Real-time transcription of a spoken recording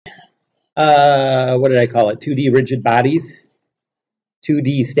what did I call it? 2D rigid bodies,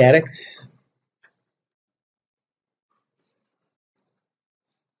 2D statics.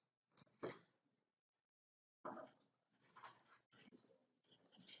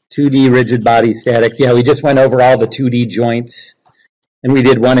 Rigid body statics. Yeah, we just went over all the 2D joints, and we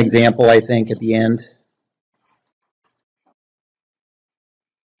did one example, I think, at the end.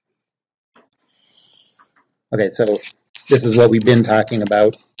 Okay, so this is what we've been talking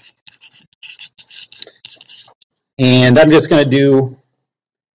about. And I'm just going to do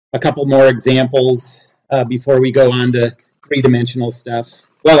a couple more examples before we go on to three-dimensional stuff.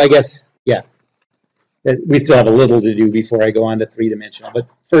 Well, I guess, yeah. We still have a little to do before I go on to three-dimensional, but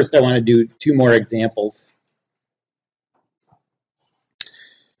first I want to do two more examples.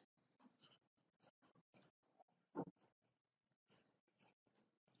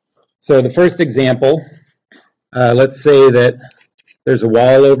 So the first example, let's say that there's a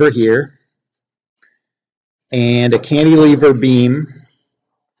wall over here and a cantilever beam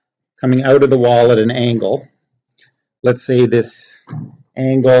coming out of the wall at an angle. Let's say this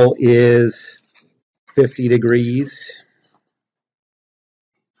angle is 50 degrees.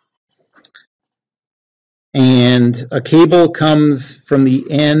 And a cable comes from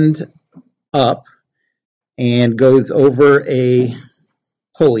the end up and goes over a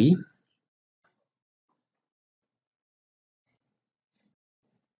pulley.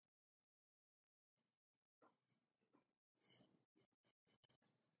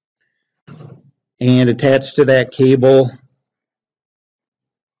 And attached to that cable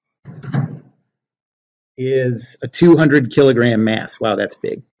is a 200 kilogram mass. Wow, that's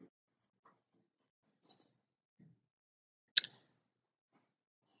big.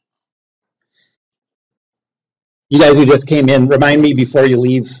 You guys who just came in, remind me before you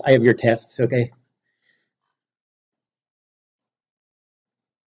leave, I have your tests, okay?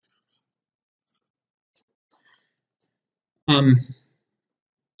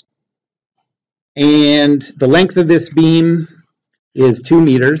 And the length of this beam is 2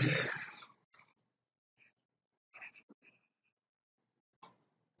 meters.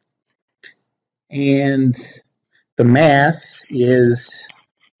 And the mass is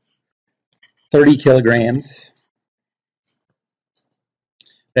 30 kilograms.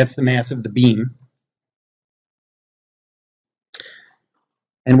 That's the mass of the beam.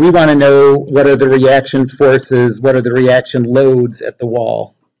 And we want to know what are the reaction forces, what are the reaction loads at the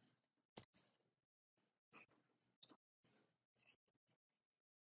wall.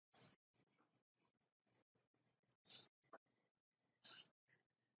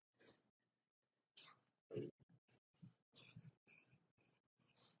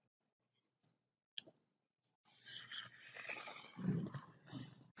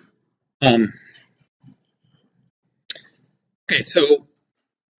 Okay, so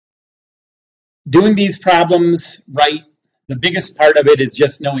doing these problems right, the biggest part of it is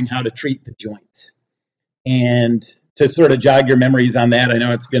just knowing how to treat the joints. And to sort of jog your memories on that, I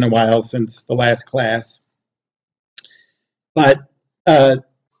know it's been a while since the last class, but the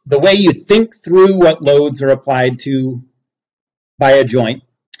way you think through what loads are applied to by a joint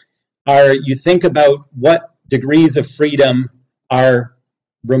are you think about what degrees of freedom are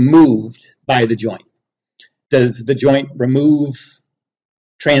removed by the joint. Does the joint remove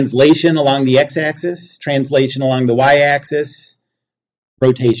translation along the x-axis, translation along the y-axis,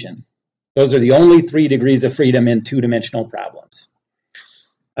 rotation? Those are the only 3 degrees of freedom in two-dimensional problems.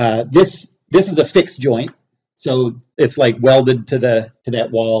 This is a fixed joint, so it's like welded to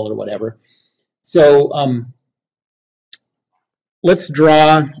that wall or whatever. So let's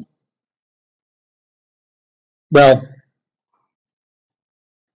draw. Well,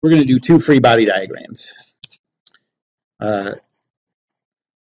 we're going to do 2 free body diagrams.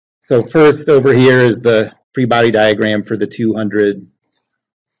 So first over here is the free body diagram for the 200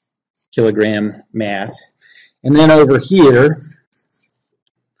 kilogram mass. And then over here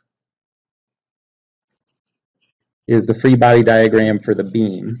is the free body diagram for the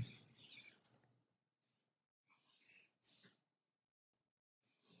beam.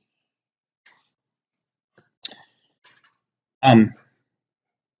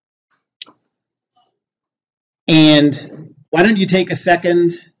 And why don't you take a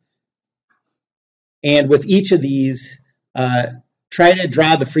second and with each of these, try to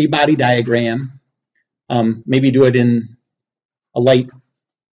draw the free body diagram. Maybe do it in a light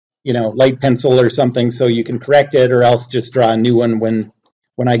pencil or something so you can correct it, or else just draw a new one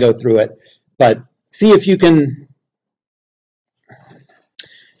when I go through it. But see if you can.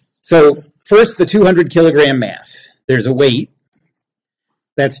 So first, the 200 kilogram mass. There's a weight.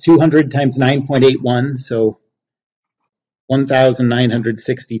 That's 200 times 9.81, so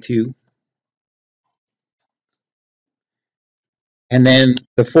 1,962. And then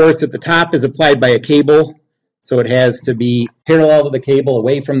the force at the top is applied by a cable, so it has to be parallel to the cable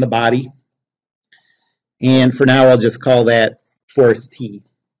away from the body. And for now, I'll just call that force T.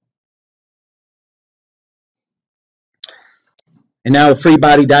 And now a free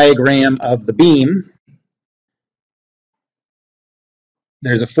body diagram of the beam.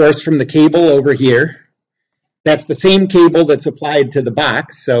 There's a force from the cable over here. That's the same cable that's applied to the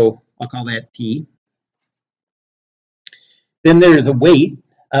box, so I'll call that T. Then there's a weight.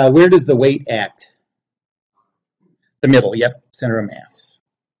 Where does the weight act? The middle, yep, center of mass.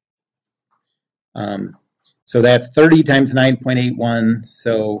 So that's 30 times 9.81,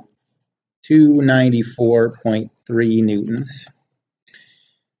 so 294.3 newtons.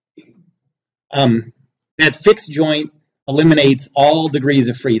 That fixed joint eliminates all degrees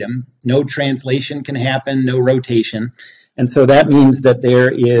of freedom. No translation can happen, no rotation. And so that means that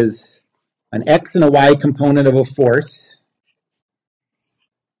there is an X and a Y component of a force.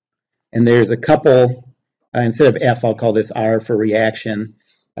 And there's a couple, instead of F, I'll call this R for reaction.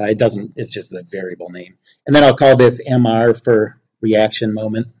 It's just a variable name. And then I'll call this MR for reaction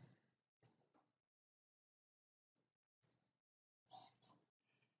moment.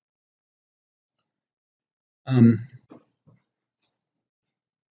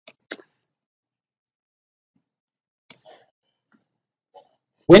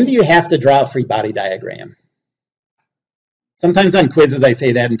 When do you have to draw a free body diagram? Sometimes on quizzes I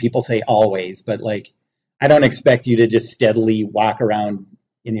say that and people say always, but like I don't expect you to just steadily walk around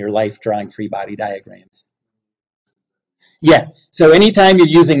in your life drawing free body diagrams. Yeah, so anytime you're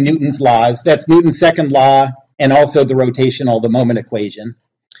using Newton's laws, that's Newton's second law and also the rotational, the moment equation,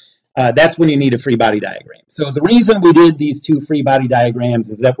 that's when you need a free body diagram. So the reason we did these two free body diagrams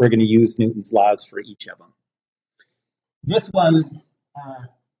is that we're going to use Newton's laws for each of them. This one,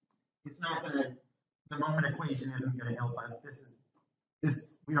 it's not going to, the moment equation isn't going to help us.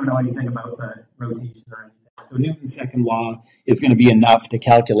 We don't know anything about the rotation or anything. So Newton's second law is going to be enough to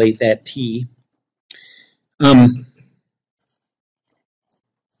calculate that T.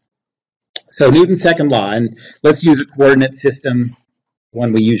 So Newton's second law, and let's use a coordinate system,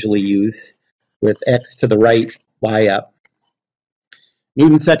 one we usually use, with X to the right, Y up.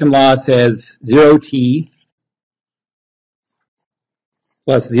 Newton's second law says 0T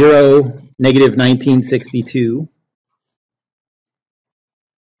plus 0, negative 1962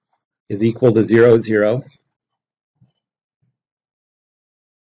 is equal to 0, 0.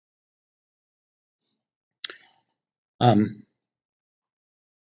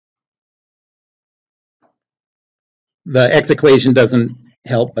 The X equation doesn't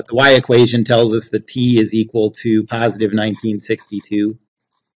help, but the Y equation tells us that T is equal to positive 1962.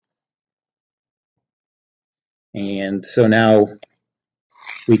 And so now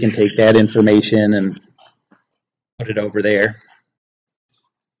we can take that information and put it over there.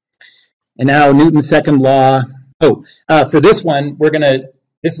 And now Newton's second law. For this one,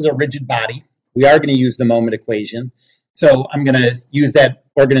 this is a rigid body. We are going to use the moment equation. So I'm going to use that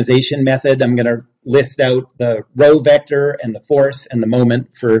organization method. I'm going to list out the row vector and the force and the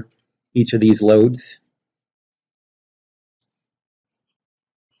moment for each of these loads.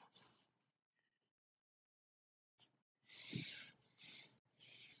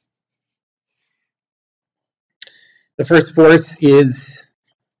 The first force is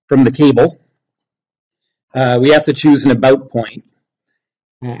from the cable. We have to choose an about point.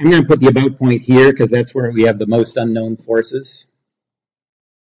 I'm going to put the about point here because that's where we have the most unknown forces.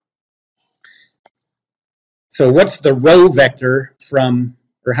 So what's the row vector from,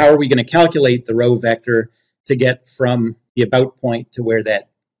 or how are we going to calculate the row vector to get from the about point to where that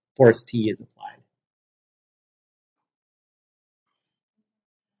force T is applied?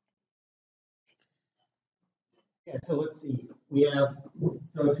 Yeah, so let's see.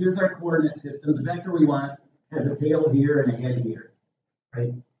 So here's our coordinate system. The vector we want has a tail here and a head here,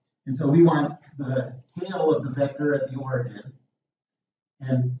 right? And so we want the tail of the vector at the origin.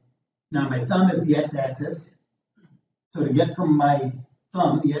 And now my thumb is the x-axis. So to get from my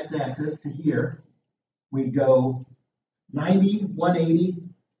thumb, the x-axis, to here, we go 90, 180,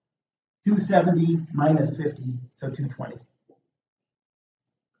 270, minus 50, so 220.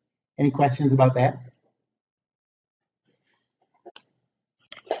 Any questions about that?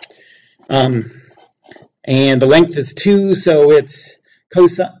 And the length is 2, so it's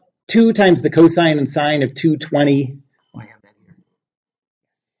 2 times the cosine and sine of 220. Oh, I have that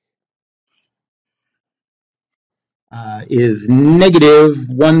here. Is negative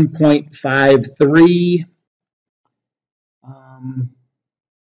 1.53,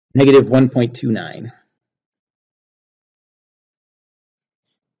 negative 1.29.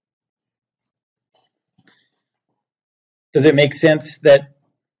 Does it make sense that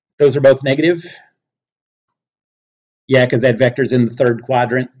those are both negative? Yeah, because that vector's in the third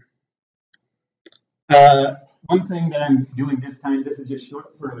quadrant. One thing that I'm doing this time, this is just sort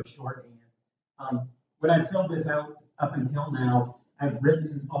of a shorthand. When I've filled this out up until now, I've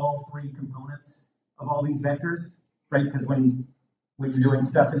written all three components of all these vectors, right? Because when you're doing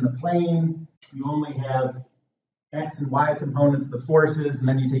stuff in the plane, you only have x and y components of the forces, and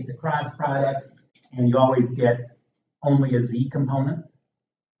then you take the cross product, and you always get only a z component,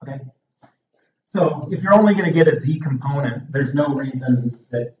 okay? So if you're only going to get a z component, there's no reason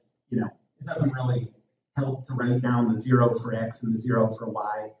that, it doesn't really help to write down the 0 for x and the 0 for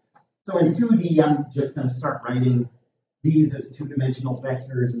y. So in 2D, I'm just going to start writing these as two-dimensional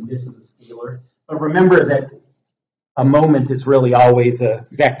vectors and this as a scalar. But remember that a moment is really always a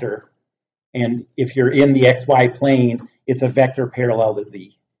vector. And if you're in the xy plane, it's a vector parallel to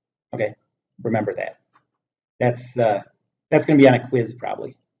z. Okay, remember that. That's going to be on a quiz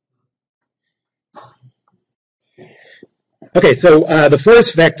probably. Okay, so the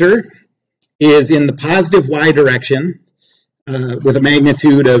force vector is in the positive y direction with a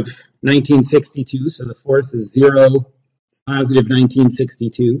magnitude of 1962. So the force is 0, positive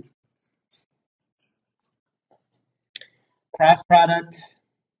 1962. Cross product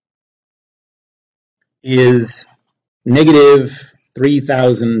is negative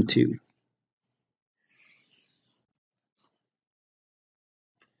 3002.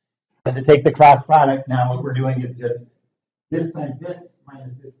 And to take the cross product, now what we're doing is just this times this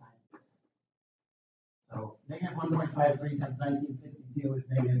minus this times this. So negative 1.53 times 1962 is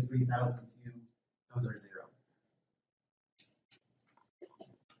negative 3002. Those are 0.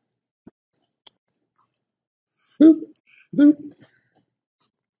 Boop, boop.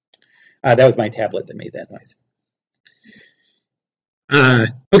 That was my tablet that made that noise.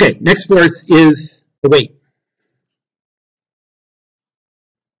 Okay, next force is the weight.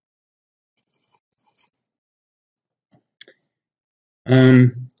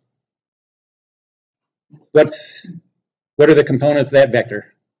 What are the components of that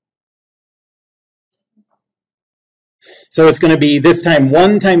vector? So it's going to be this time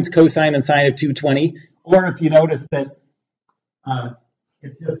 1 times cosine and sine of 220, or if you notice that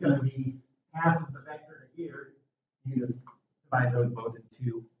it's just going to be half of the vector here, you just divide those both in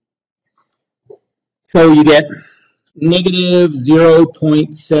 2. So you get negative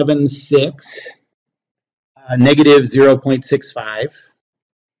 0.76, negative 0.65.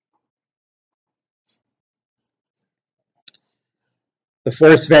 The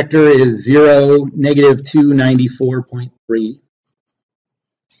force vector is 0, negative 294.3.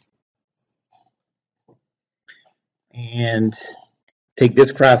 And take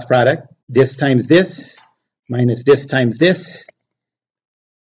this cross product, this times this, minus this times this.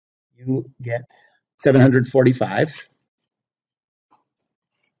 You get 745.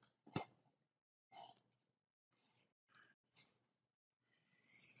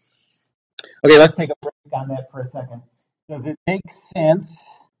 Okay, let's take a break on that for a second. Does it make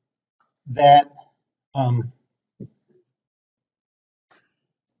sense that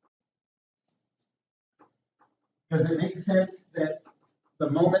the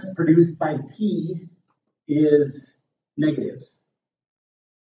moment produced by t is negative?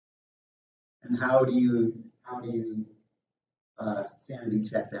 And how do you sanity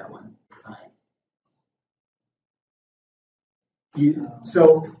check that one?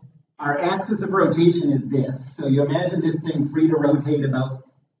 So our axis of rotation is this. So you imagine this thing free to rotate about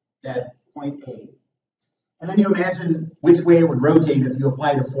that point A. And then you imagine which way it would rotate if you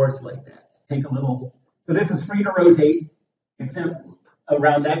applied a force like that. So this is free to rotate, except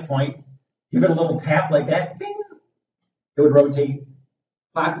around that point, give it a little tap like that, ding, it would rotate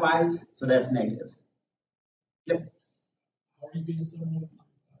clockwise, so that's negative. Yep. How are you being so modified?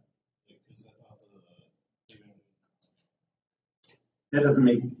 That doesn't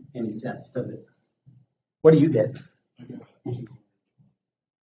make any sense, does it? What do you get?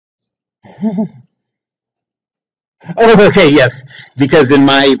 Oh, okay, yes, because in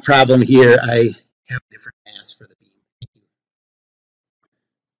my problem here, I have a different mass for the beam.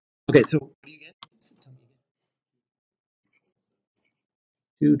 Okay, so what do you get?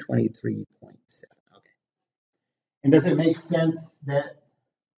 223.7. Okay. And does it make sense that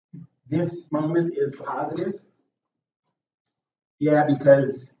this moment is positive? Yeah,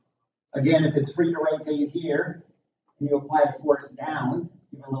 because again, if it's free to rotate here, and you apply a force down,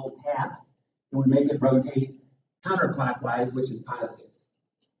 give a little tap, it would make it rotate counterclockwise, which is positive.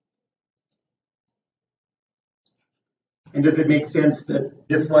 And does it make sense that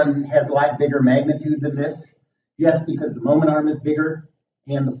this one has a lot bigger magnitude than this? Yes, because the moment arm is bigger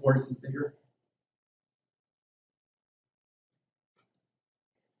and the force is bigger.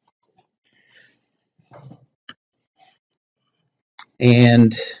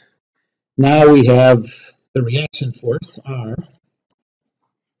 And now we have the reaction force, R.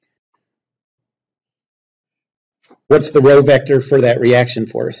 What's the row vector for that reaction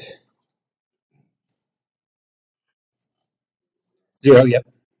force? 0, yep.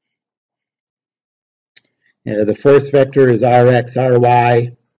 The force vector is Rx,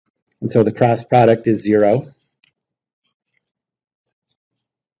 Ry, and so the cross product is 0.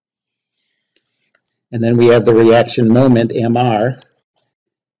 And then we have the reaction moment, Mr.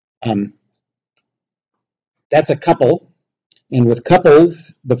 That's a couple. And with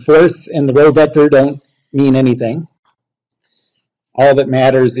couples, the force and the row vector don't mean anything. All that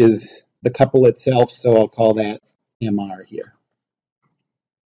matters is the couple itself, so I'll call that Mr here.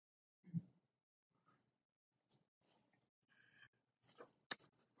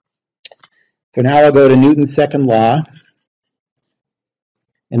 So now I'll go to Newton's second law,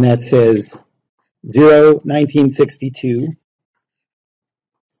 and that says 0, 1962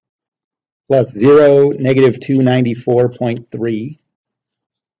 plus 0, negative 294.3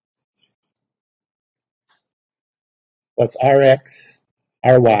 plus Rx,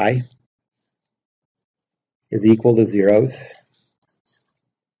 Ry is equal to zeros.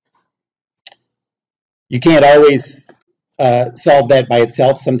 You can't always solve that by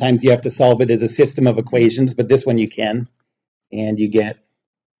itself. Sometimes you have to solve it as a system of equations, but this one you can. And you get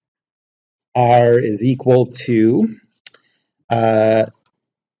R is equal to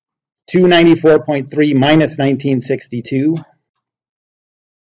 294.3 minus 1962.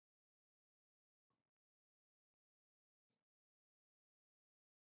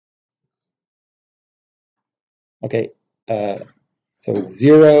 Okay, so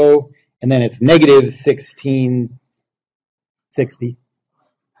 0, and then it's negative 1660.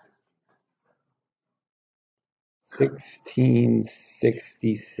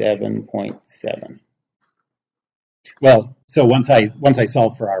 1667.7. Well, so once I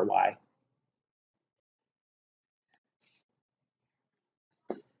solve for Ry.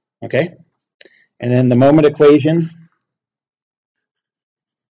 Okay, and then the moment equation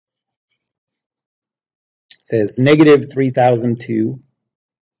says negative 3002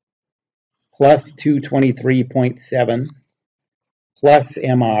 plus 223.7 plus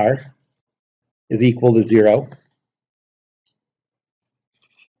Mr is equal to 0.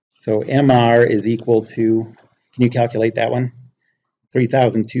 So Mr is equal to, can you calculate that one?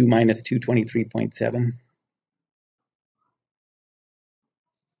 3002 minus 223.7.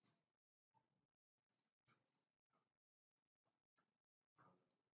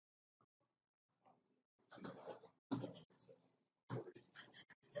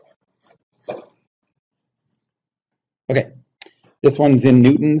 Okay, this one's in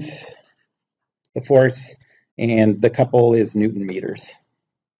newtons, the force, and the couple is Newton meters.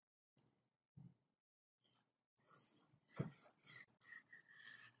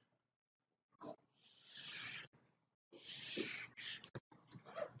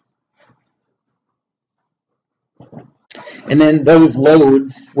 And then those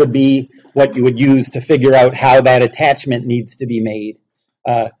loads would be what you would use to figure out how that attachment needs to be made.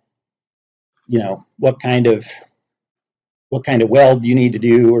 You know, what kind of weld you need to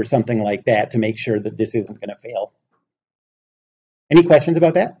do or something like that to make sure that this isn't going to fail. Any questions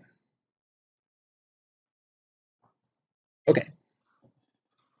about that? Okay.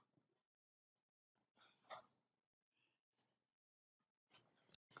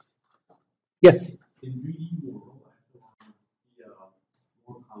 Yes? In 3D world, the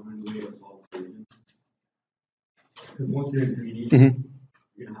more common way of solving equations. Because once you're in 3D,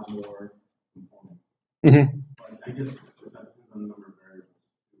 you're going to have more components. But I guess that depends on the number of variables.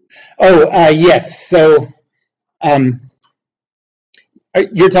 Oh, yes. So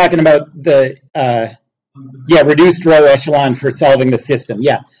you're talking about the, reduced row echelon for solving the system.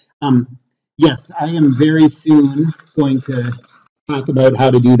 Yeah. Yes, I am very soon going to talk about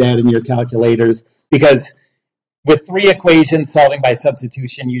how to do that in your calculators, because with 3 equations, solving by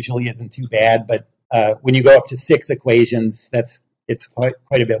substitution usually isn't too bad, but when you go up to 6 equations, it's quite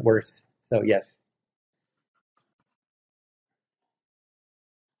a bit worse. So yes.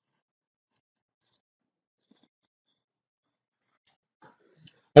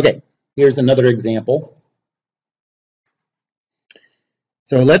 Okay, here's another example.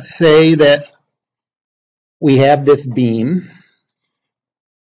 So let's say that we have this beam.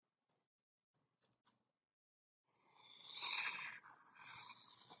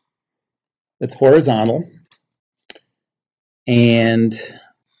 It's horizontal, and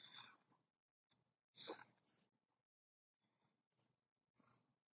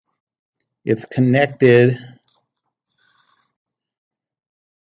it's connected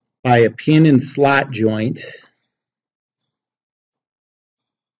by a pin and slot joint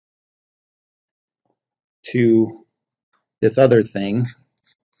to this other thing.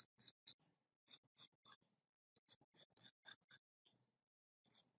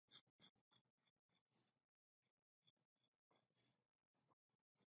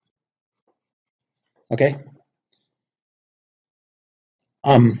 Okay.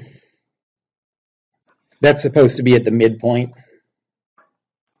 That's supposed to be at the midpoint.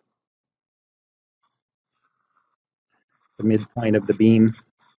 The midpoint of the beam.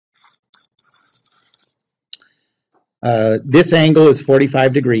 This angle is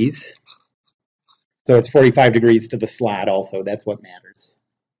 45 degrees. So it's 45 degrees to the slot also. That's what matters.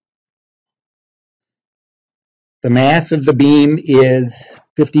 The mass of the beam is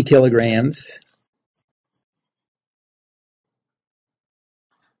 50 kilograms.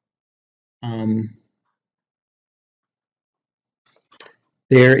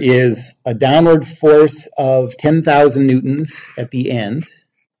 There is a downward force of 10,000 newtons at the end.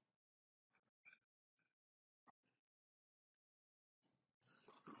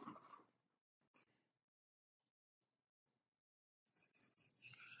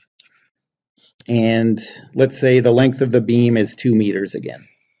 And let's say the length of the beam is 2 meters again.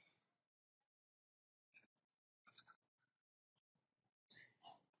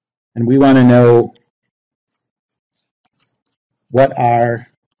 And we want to know what are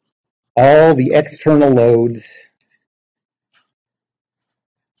all the external loads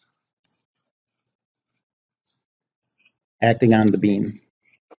acting on the beam.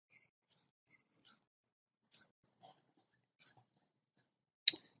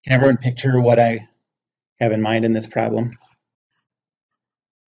 Can everyone picture what I have in mind in this problem?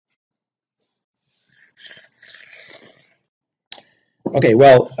 Okay,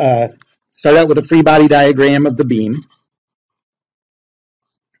 well, start out with a free body diagram of the beam.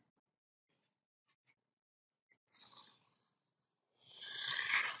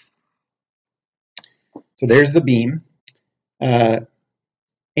 So there's the beam. And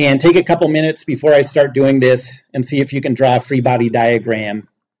take a couple minutes before I start doing this and see if you can draw a free body diagram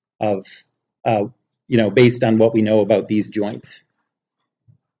of, based on what we know about these joints.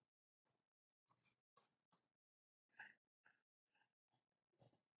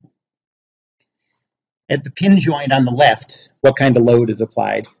 At the pin joint on the left, what kind of load is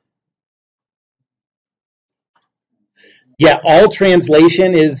applied? Yeah, all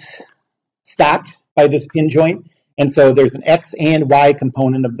translation is stopped by this pin joint. And so there's an X and Y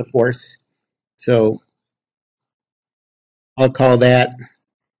component of the force. So I'll call that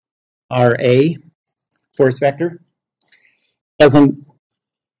RA, force vector. It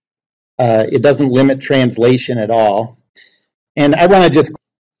doesn't limit translation at all. And I want to just,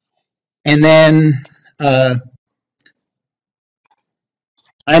 and then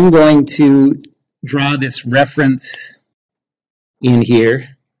I'm going to draw this reference in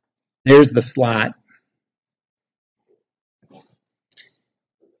here. There's the slot.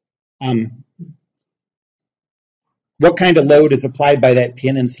 What kind of load is applied by that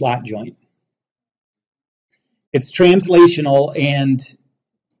pin and slot joint? It's translational, and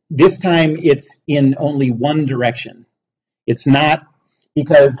this time it's in only one direction. It's not,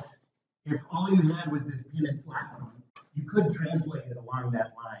 because if all you had was this pin and slot joint, you could translate it along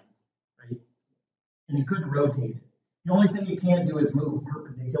that line, right? And you could rotate it. The only thing you can't do is move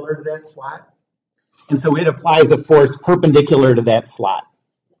perpendicular to that slot. And so it applies a force perpendicular to that slot.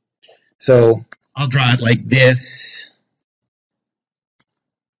 So I'll draw it like this.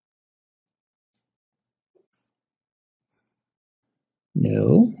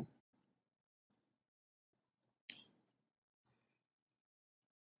 No.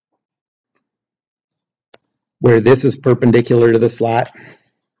 Where this is perpendicular to the slot.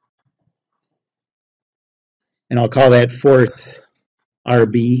 And I'll call that force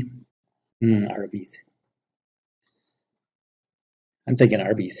RB. Arby's. I'm thinking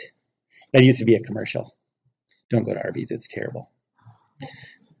Arby's. That used to be a commercial. Don't go to Arby's, it's terrible.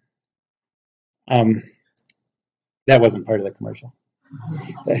 That wasn't part of the commercial.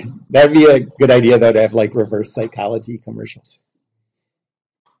 That'd be a good idea, though, to have like reverse psychology commercials.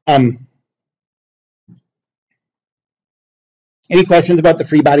 Any questions about the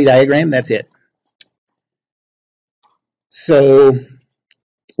free body diagram? That's it. So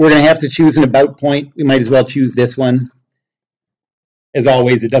we're going to have to choose an about point. We might as well choose this one. As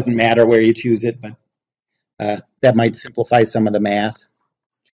always, it doesn't matter where you choose it, but that might simplify some of the math.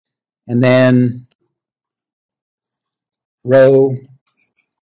 And then rho,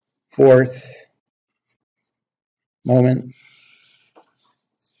 force, moment.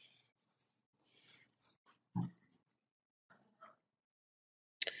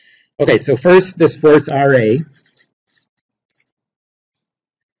 Okay, so first, this force RA.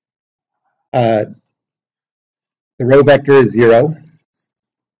 The row vector is 0.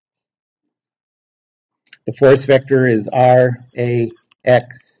 The force vector is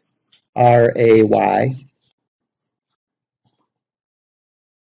R-A-X, R-A-Y.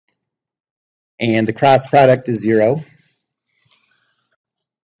 And the cross product is 0.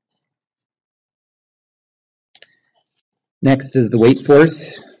 Next is the weight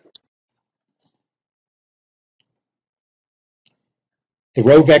force. The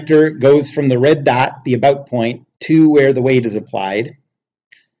row vector goes from the red dot, the about point, to where the weight is applied.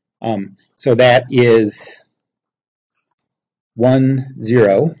 So that is 1,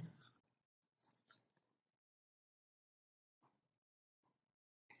 0.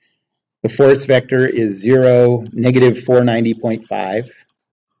 The force vector is 0, negative 490.5.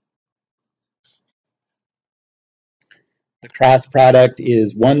 The cross product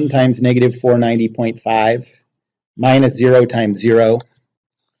is 1 times negative 490.5 minus 0 times 0.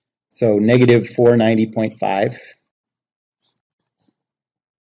 So negative 490.5.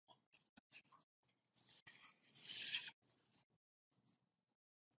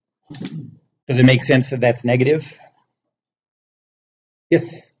 Does it make sense that that's negative?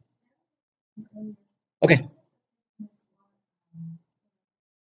 Yes. Okay.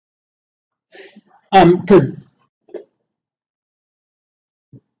 Because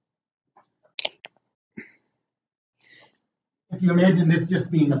if you imagine this just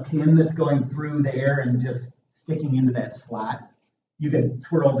being a pin that's going through the air and just sticking into that slot, you could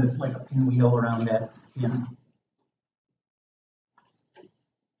twirl this like a pinwheel around that pin.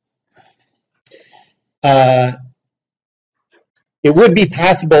 It would be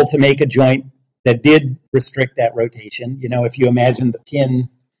possible to make a joint that did restrict that rotation. You know, if you imagine the pin,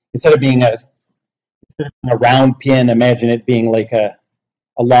 instead of being a round pin, imagine it being like a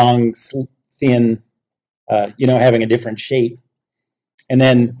long, thin, having a different shape. And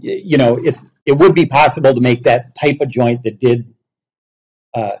then, it would be possible to make that type of joint that did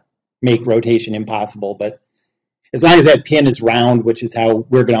make rotation impossible. But as long as that pin is round, which is how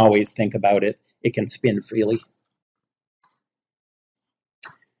we're going to always think about it, it can spin freely.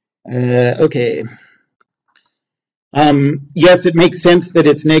 Okay. Yes, it makes sense that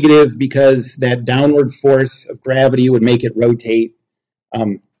it's negative because that downward force of gravity would make it rotate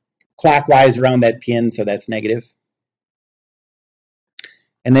clockwise around that pin, so that's negative.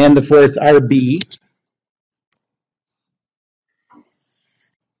 And then the force RB.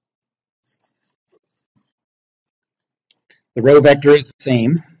 The row vector is the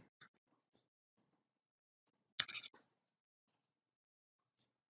same.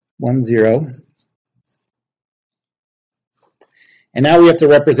 One, 0. And now we have to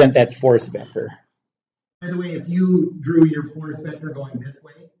represent that force vector. By the way, if you drew your force vector going this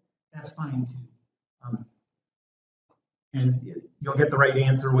way, that's fine too. And you'll get the right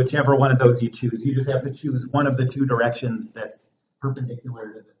answer whichever one of those you choose. You just have to choose one of the two directions that's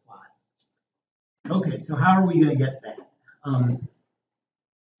perpendicular to the slot. Okay, so how are we going to get that?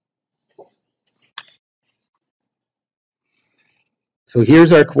 So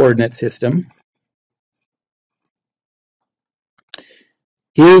here's our coordinate system.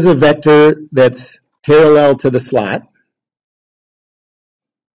 Here's a vector that's parallel to the slot.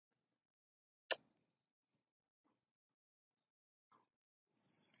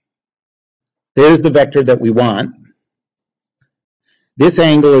 There's the vector that we want. This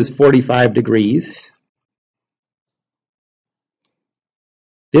angle is 45 degrees.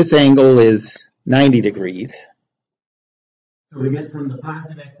 This angle is 90 degrees. So to get from the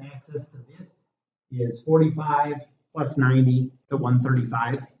positive x-axis to this is 45 plus 90 to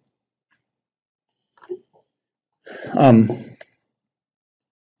 135.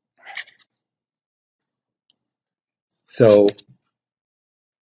 So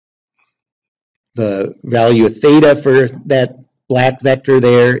the value of theta for that black vector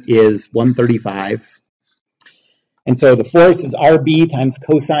there is 135. And so the force is RB times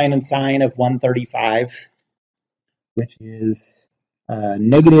cosine and sine of 135, which is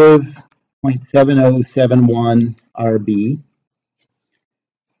negative 0.7071 RB,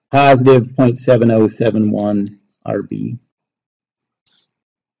 positive 0.7071 RB.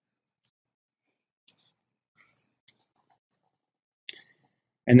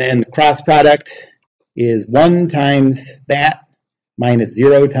 And then the cross product is 1 times that minus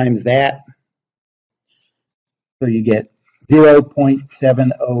 0 times that. So you get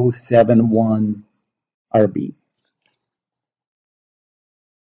 0.7071 RB.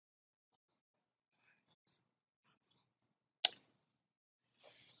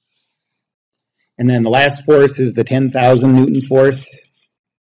 And then the last force is the 10,000 Newton force.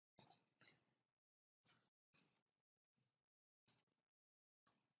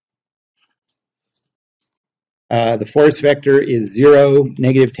 The force vector is 0,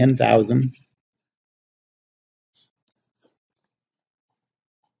 negative 10,000.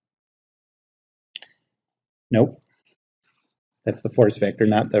 Nope. That's the force vector,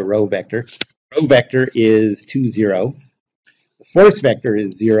 not the row vector. Row vector is 2, 0. The force vector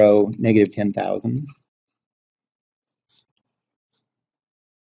is 0, negative 10,000.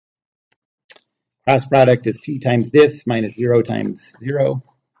 Cross product is 2 times this minus 0 times 0.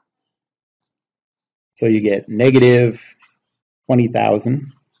 So you get negative 20,000.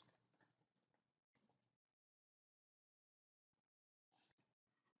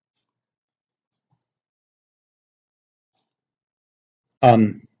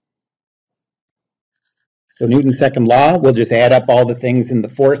 So Newton's second law, we'll just add up all the things in the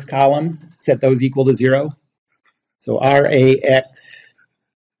force column, set those equal to 0. So RAX,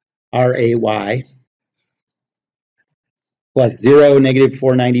 RAY, plus 0, negative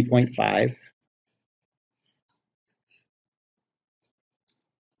 490.5,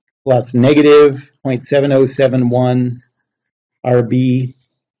 plus negative 0.7071 RB,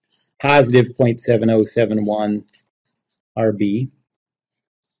 positive 0.7071 RB,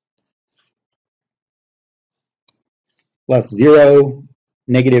 plus 0,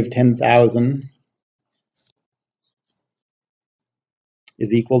 negative 10,000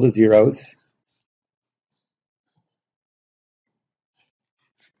 is equal to zeros.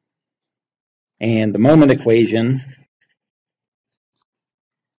 And the moment equation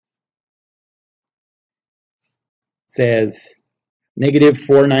says negative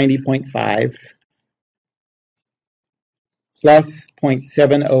 490.5 plus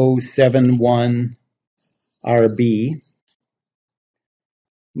 0.7071 RB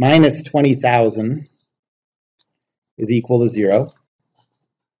minus 20,000 is equal to 0.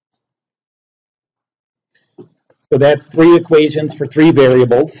 So that's 3 equations for 3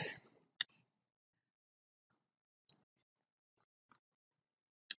 variables.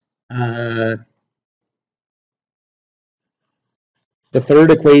 The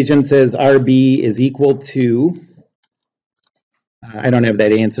third equation says RB is equal to, I don't have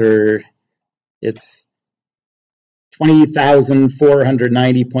that answer, it's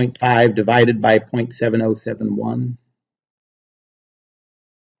 20,490.5 divided by 0.7071.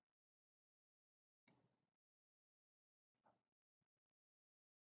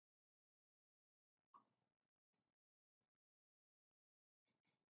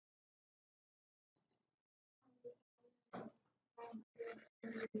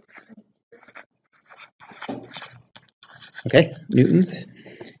 Okay, newtons.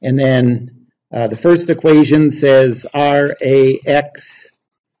 And then the first equation says RAX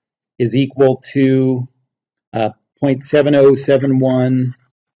is equal to 0.7071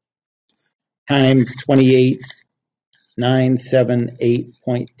 times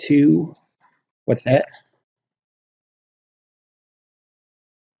 28,978.2. What's that?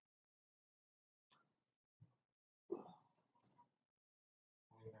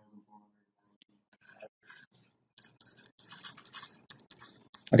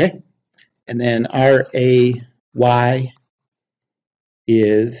 Okay. And then RAY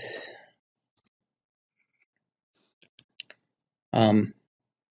is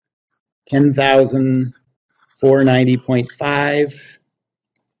 10,490.5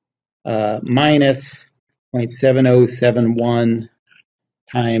 minus 0.7071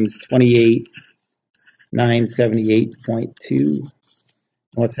 times 28,978.2.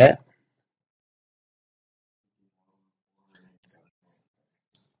 What's that?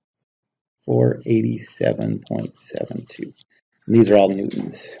 $487.72. These are all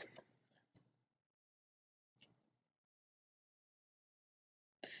newtons.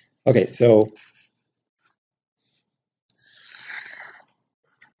 Okay, so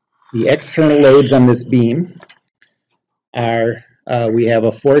the external loads on this beam are, we have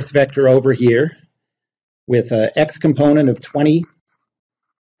a force vector over here with an x component of 20,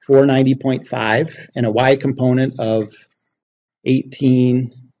 490.5, and a y component of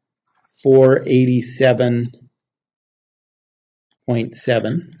 18,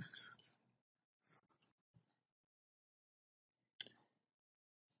 487.7.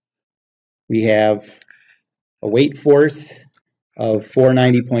 We have a weight force of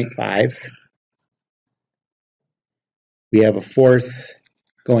 490.5. We have a force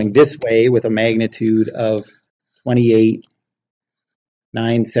going this way with a magnitude of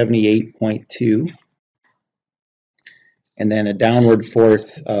 28,978.2, and then a downward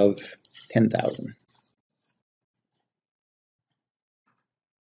force of 10,000.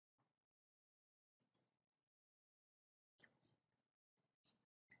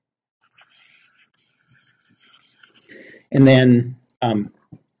 And then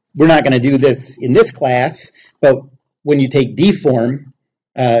we're not going to do this in this class, but when you take deform,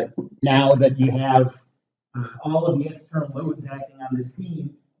 now that you have all of the external loads acting on this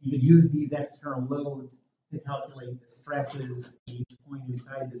beam, you could use these external loads to calculate the stresses at each point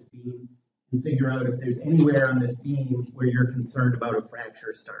inside this beam and figure out if there's anywhere on this beam where you're concerned about a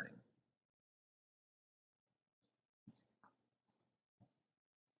fracture starting.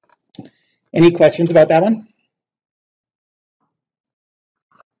 Any questions about that one?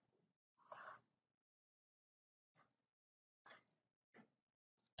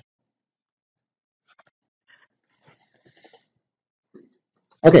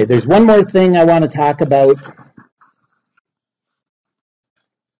 Okay, there's one more thing I want to talk about.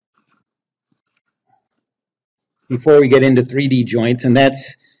 Before we get into 3D joints, and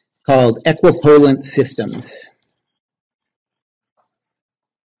that's called equipolant systems.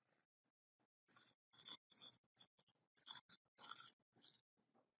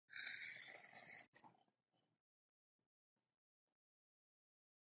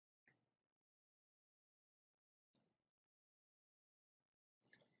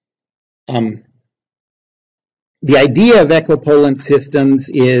 The idea of equipolant systems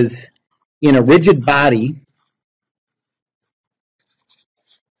is in a rigid body,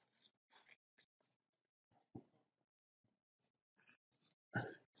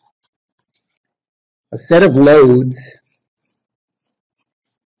 a set of loads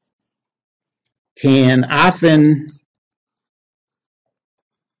can often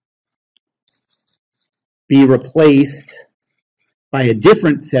be replaced by a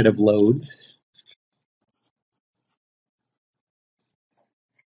different set of loads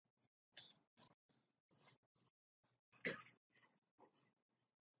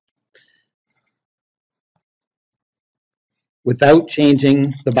without changing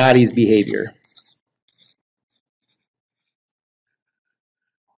the body's behavior.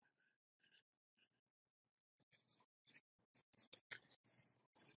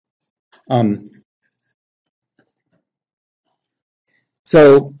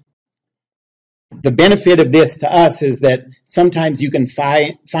 So the benefit of this to us is that sometimes you can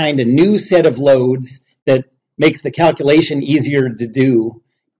find a new set of loads that makes the calculation easier to do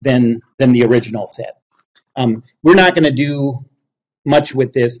than the original set. We're not going to do much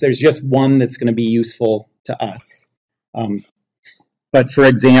with this. There's just one that's going to be useful to us. But for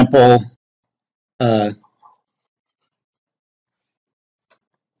example,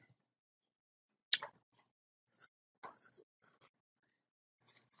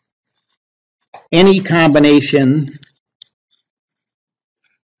 any combination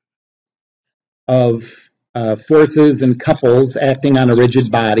of forces and couples acting on a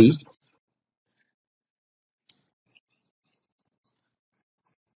rigid body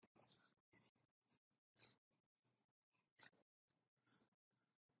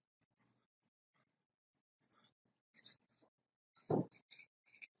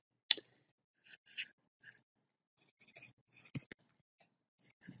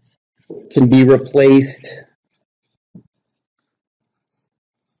can be replaced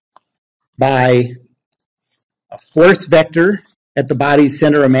by a force vector at the body's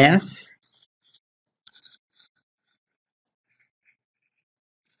center of mass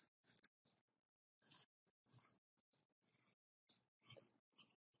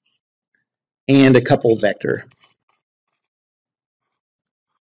and a couple vector.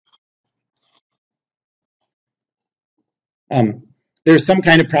 There's some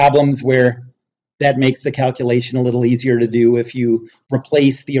kind of problems where that makes the calculation a little easier to do if you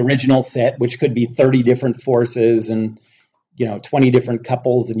replace the original set, which could be 30 different forces and 20 different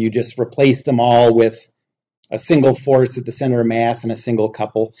couples, and you just replace them all with a single force at the center of mass and a single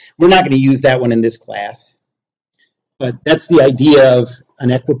couple. We're not going to use that one in this class, but that's the idea of an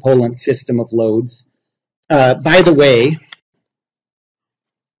equipolant system of loads. By the way,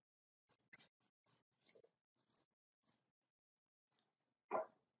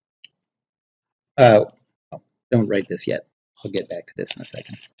 don't write this yet. I'll get back to this in a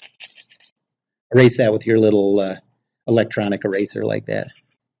second. Erase that with your little electronic eraser like that.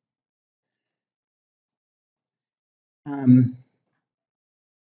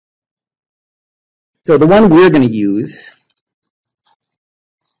 So the one we're going to use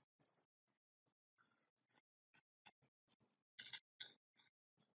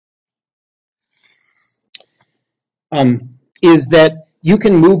is that you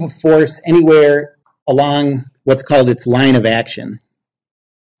can move a force anywhere along what's called its line of action.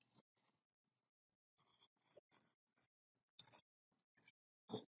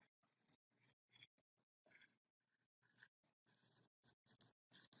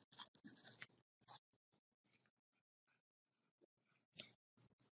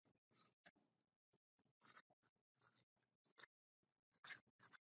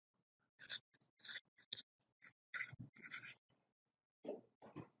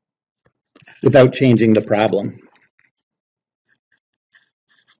 without changing the problem.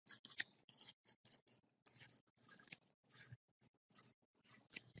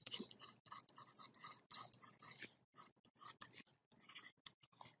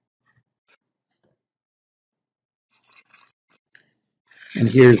 And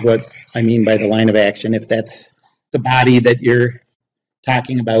here's what I mean by the line of action, if that's the body that you're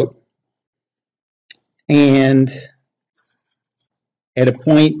talking about. And at a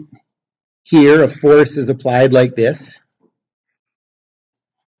point here, a force is applied like this.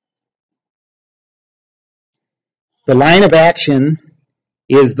 The line of action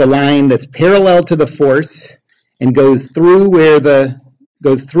is the line that's parallel to the force and goes through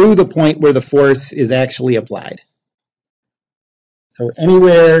the point where the force is actually applied. So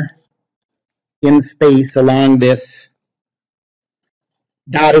anywhere in space along this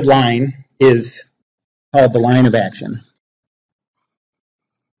dotted line is called the line of action.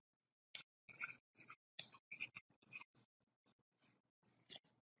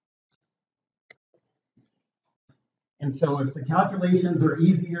 And so if the calculations are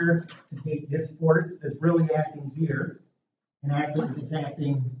easier to take this force that's really acting here and act like it's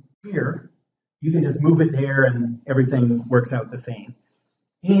acting here, you can just move it there and everything works out the same.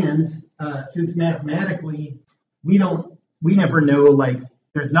 And since mathematically we never know, like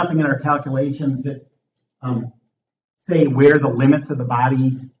there's nothing in our calculations that say where the limits of the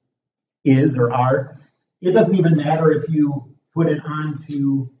body is or are, it doesn't even matter if you put it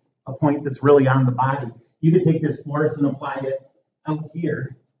onto a point that's really on the body. You could take this force and apply it out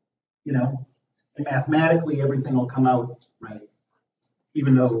here, you know, and mathematically everything will come out right.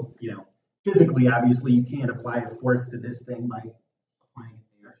 Even though, you know, physically, obviously, you can't apply a force to this thing by applying it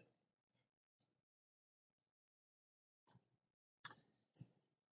there.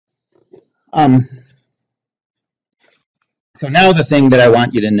 So now the thing that I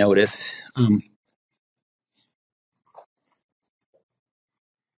want you to notice,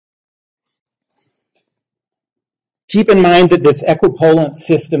 keep in mind that this equipolant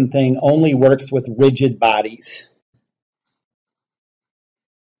system thing only works with rigid bodies.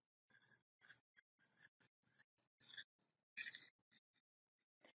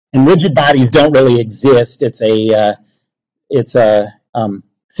 And rigid bodies don't really exist. It's a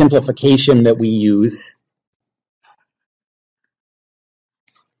simplification that we use.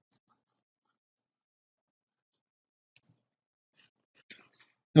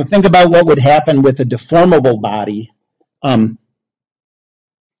 So think about what would happen with a deformable body.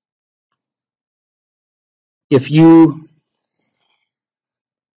 If you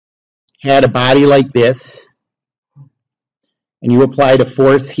had a body like this, and you applied a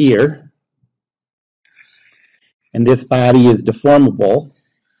force here, and this body is deformable,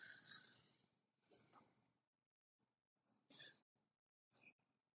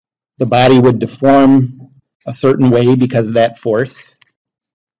 the body would deform a certain way because of that force.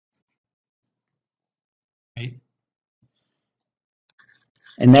 Right?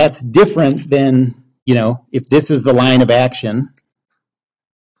 And that's different than, you know, if this is the line of action.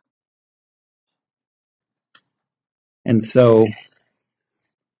 And so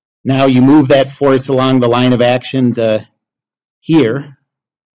now you move that force along the line of action to here.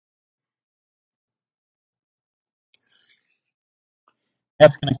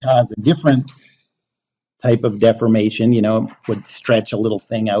 That's going to cause a different type of deformation, you know, would stretch a little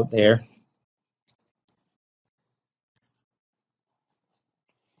thing out there.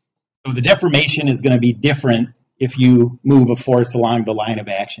 So the deformation is going to be different if you move a force along the line of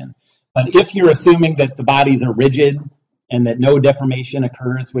action. But if you're assuming that the bodies are rigid and that no deformation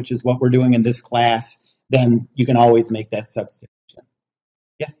occurs, which is what we're doing in this class, then you can always make that substitution.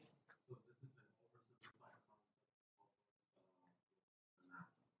 Yes?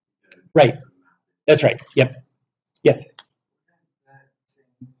 Right. That's right. Yep. Yes.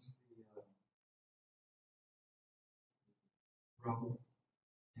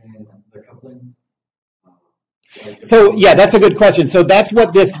 And the coupling. So yeah, that's a good question. So that's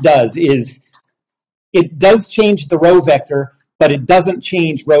what this does, is it does change the row vector, but it doesn't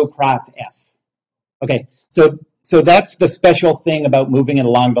change rho cross F. Okay, so that's the special thing about moving it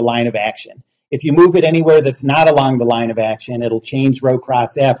along the line of action. If you move it anywhere that's not along the line of action, it'll change rho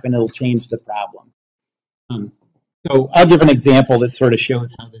cross F and it'll change the problem. So I'll give an example that sort of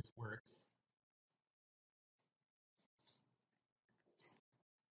shows how this works.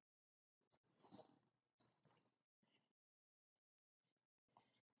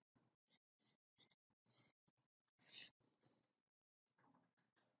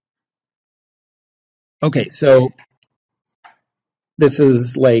 Okay, so this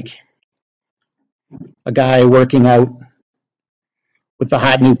is like a guy working out with the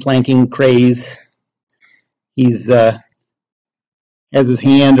hot new planking craze. He's has his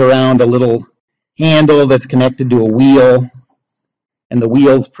hand around a little handle that's connected to a wheel, and the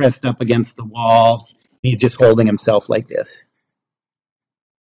wheel's pressed up against the wall. He's just holding himself like this.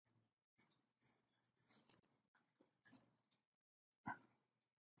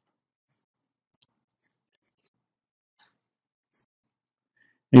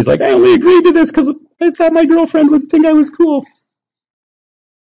 And he's like, I only agreed to this because I thought my girlfriend would think I was cool.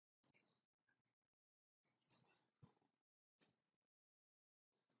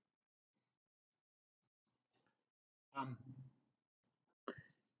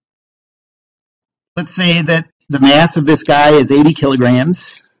 Let's say that the mass of this guy is 80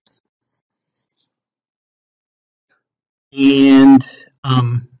 kilograms. And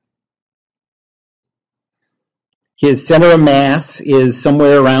his center of mass is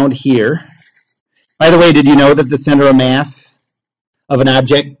somewhere around here. By the way, did you know that the center of mass of an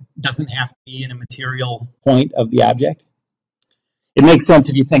object doesn't have to be in a material point of the object? It makes sense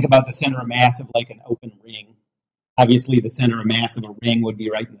if you think about the center of mass of like an open ring. Obviously, the center of mass of a ring would be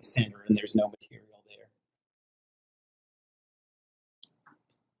right in the center, and there's no material there.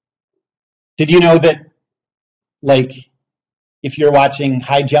 Did you know that, like, if you're watching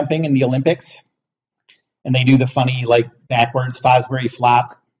high jumping in the Olympics, and they do the funny, like, backwards Fosbury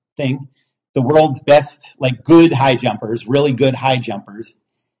flop thing, the world's best, like, good high jumpers, really good high jumpers,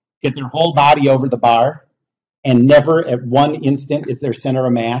 get their whole body over the bar, and never at one instant is their center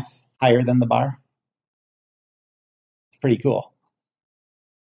of mass higher than the bar. It's pretty cool.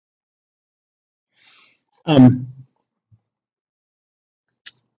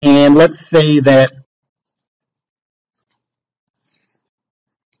 And let's say that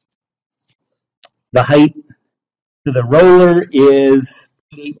the height to the roller is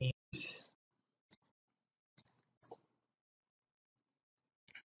 8 meters.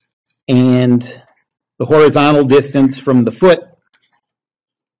 And the horizontal distance from the foot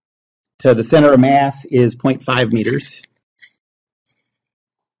to the center of mass is 0.5 meters.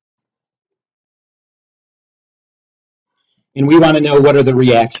 And we want to know what are the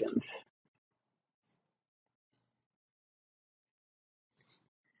reactions.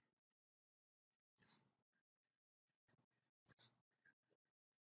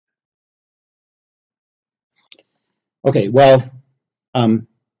 Okay, well,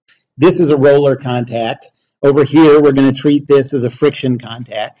 this is a roller contact. Over here, we're going to treat this as a friction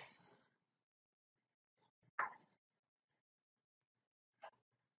contact.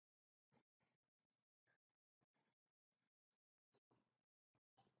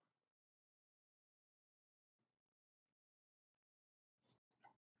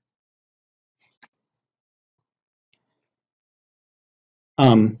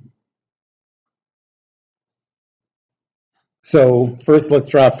 So first, let's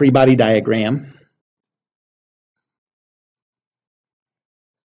draw a free body diagram.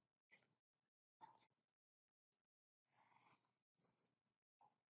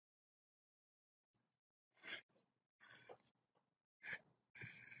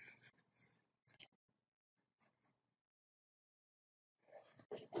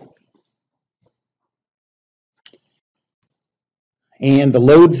 And the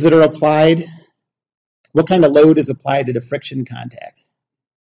loads that are applied, what kind of load is applied at a friction contact?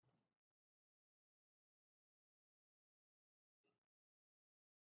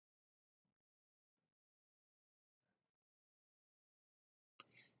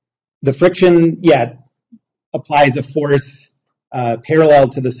 The friction, yeah, applies a force parallel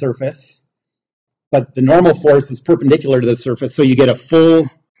to the surface, but the normal force is perpendicular to the surface, so you get a full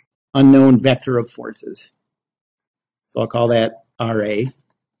unknown vector of forces. So I'll call that RA.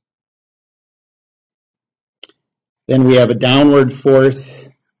 Then we have a downward force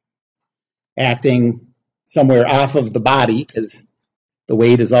acting somewhere off of the body, because the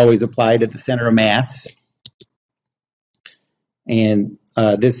weight is always applied at the center of mass. And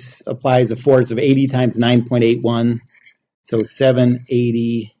this applies a force of 80 times 9.81, so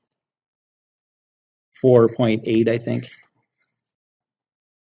 784.8, I think.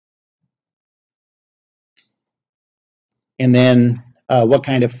 And then what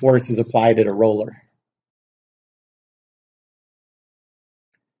kind of force is applied at a roller?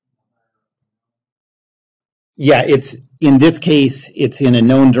 Yeah, it's in this case, it's in a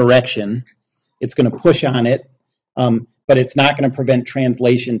known direction. It's going to push on it, but it's not going to prevent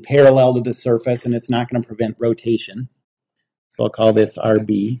translation parallel to the surface, and it's not going to prevent rotation. So I'll call this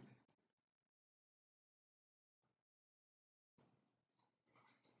RB.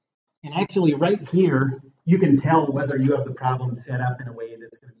 And actually right here, you can tell whether you have the problem set up in a way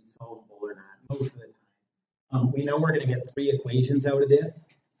that's going to be solvable or not most of the time. We know we're going to get 3 equations out of this.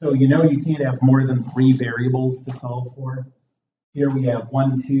 So you know you can't have more than 3 variables to solve for. Here we have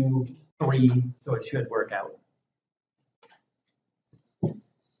 1, 2, 3, so it should work out.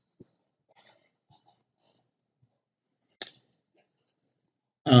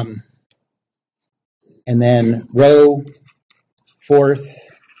 And then rho,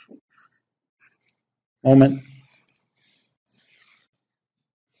 force, moment.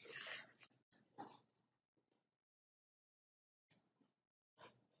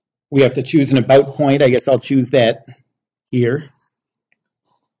 We have to choose an about point. I guess I'll choose that here.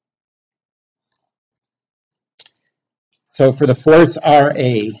 So for the force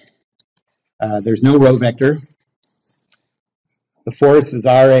RA, there's no row vector. The force is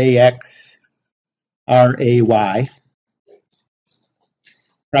RAX, RAY.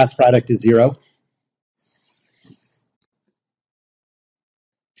 Cross product is 0.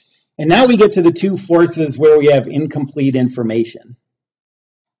 And now we get to the 2 forces where we have incomplete information.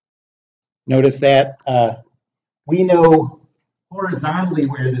 Notice that we know horizontally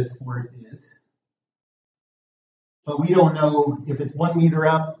where this force is, but we don't know if it's 1 meter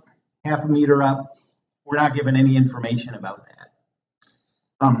up, half a meter up. We're not given any information about that.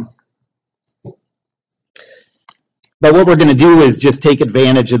 But what we're going to do is just take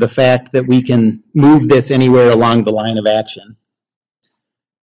advantage of the fact that we can move this anywhere along the line of action.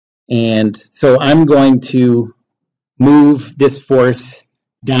 And so I'm going to move this force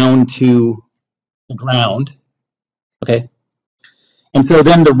down to the ground, okay? And so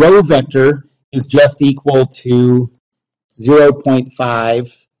then the row vector is just equal to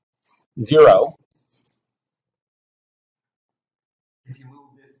 0.50. If you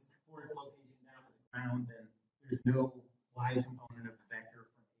move this force location down to the ground, then there's no y component of the vector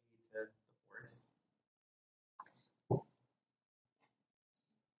from A to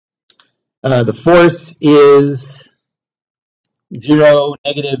the force. The force is 0,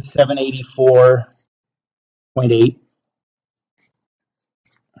 negative 784.8.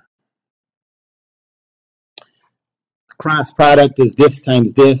 Cross product is this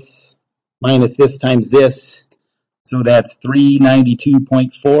times this minus this times this. So that's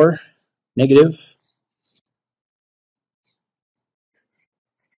 392.4 negative.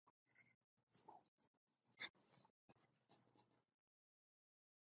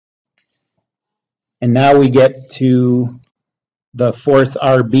 And now we get to the force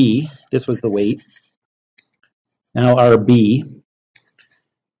RB. This was the weight. Now RB.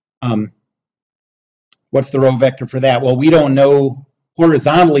 What's the row vector for that? Well, we don't know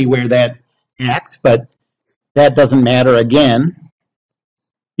horizontally where that acts, but that doesn't matter again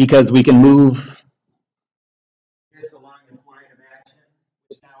because we can move this along its line of action,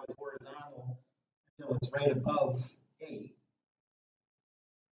 which now is horizontal until it's right above A.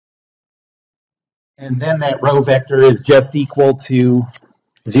 And then that row vector is just equal to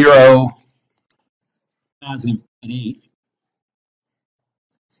 0, positive 8.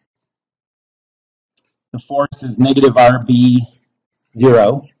 The force is negative RB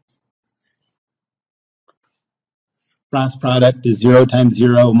 0. Cross product is 0 times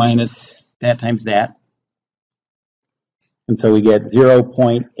 0 minus that times that. And so we get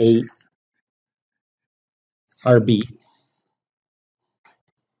 0.8 RB.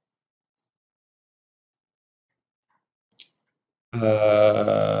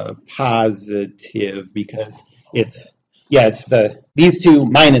 Positive because it's these two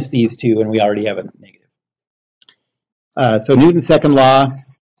minus these two, and we already have a negative. So Newton's second law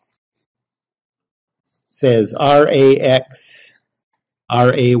says RAX,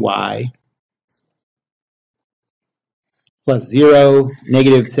 RAY plus 0,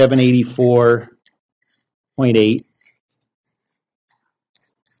 negative 784.8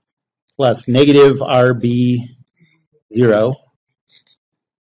 plus negative RB 0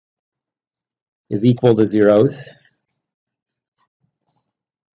 is equal to zeros.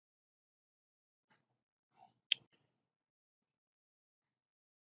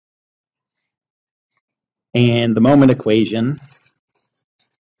 And the moment equation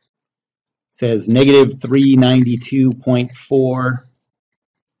says negative 392.4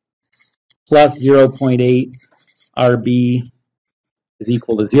 plus 0.8 RB is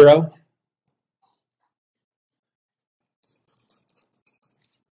equal to 0.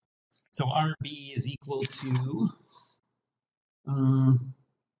 So RB is equal to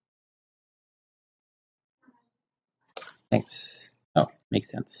thanks. Oh,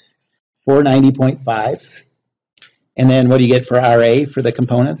 makes sense. 490.5. And then what do you get for RA for the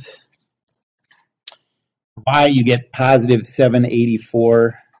components? Y, you get positive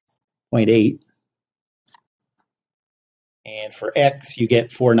 784.8. And for X, you get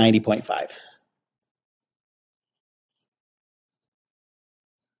 490.5.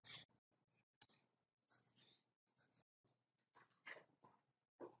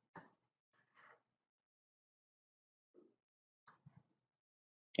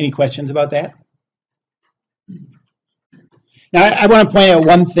 Any questions about that? Now, I want to point out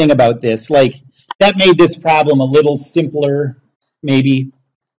one thing about this. Like, that made this problem a little simpler, maybe.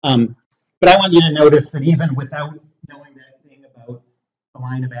 But I want you to notice that even without knowing that thing about the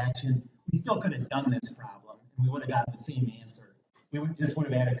line of action, we still could have done this problem, and we would have gotten the same answer. We would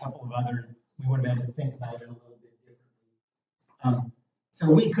have had a couple of other, we would have had to think about it a little bit differently.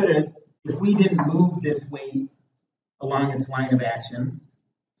 So we could have, if we didn't move this weight along its line of action,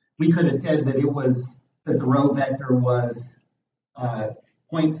 we could have said that that the row vector was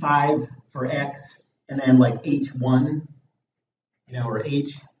 0.5 for x, and then like h1, or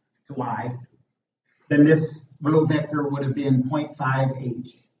h to y. Then this row vector would have been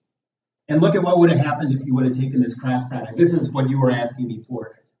 0.5h. And look at what would have happened if you would have taken this cross product. This is what you were asking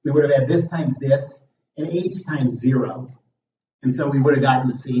before. We would have had this times this, and h times 0. And so we would have gotten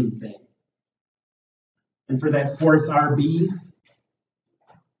the same thing. And for that force RB,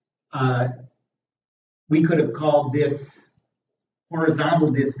 we could have called this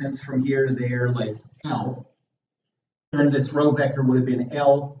horizontal distance from here to there like L. Then this row vector would have been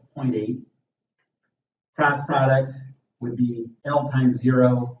L 0.8. Cross product would be L times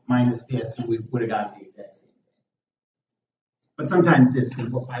 0 minus this, and we would have gotten the exact same thing. But sometimes this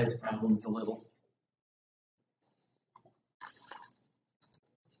simplifies problems a little.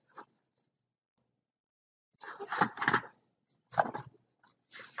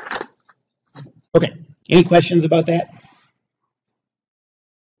 Okay, any questions about that?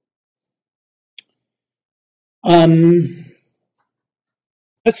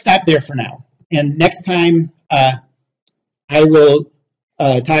 Let's stop there for now. And next time, I will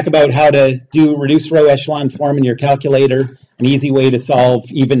talk about how to do reduced row echelon form in your calculator, an easy way to solve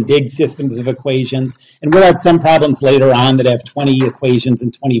even big systems of equations. And we'll have some problems later on that have 20 equations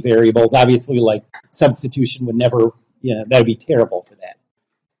and 20 variables. Obviously, like substitution would never, that would be terrible for that.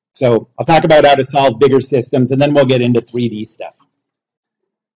 So I'll talk about how to solve bigger systems, and then we'll get into 3D stuff.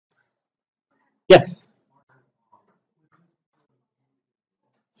 Yes?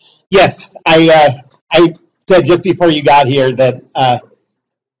 Yes, I said just before you got here that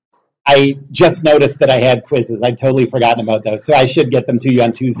I just noticed that I had quizzes. I'd totally forgotten about those, so I should get them to you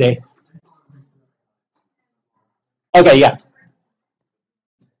on Tuesday. Okay, yeah.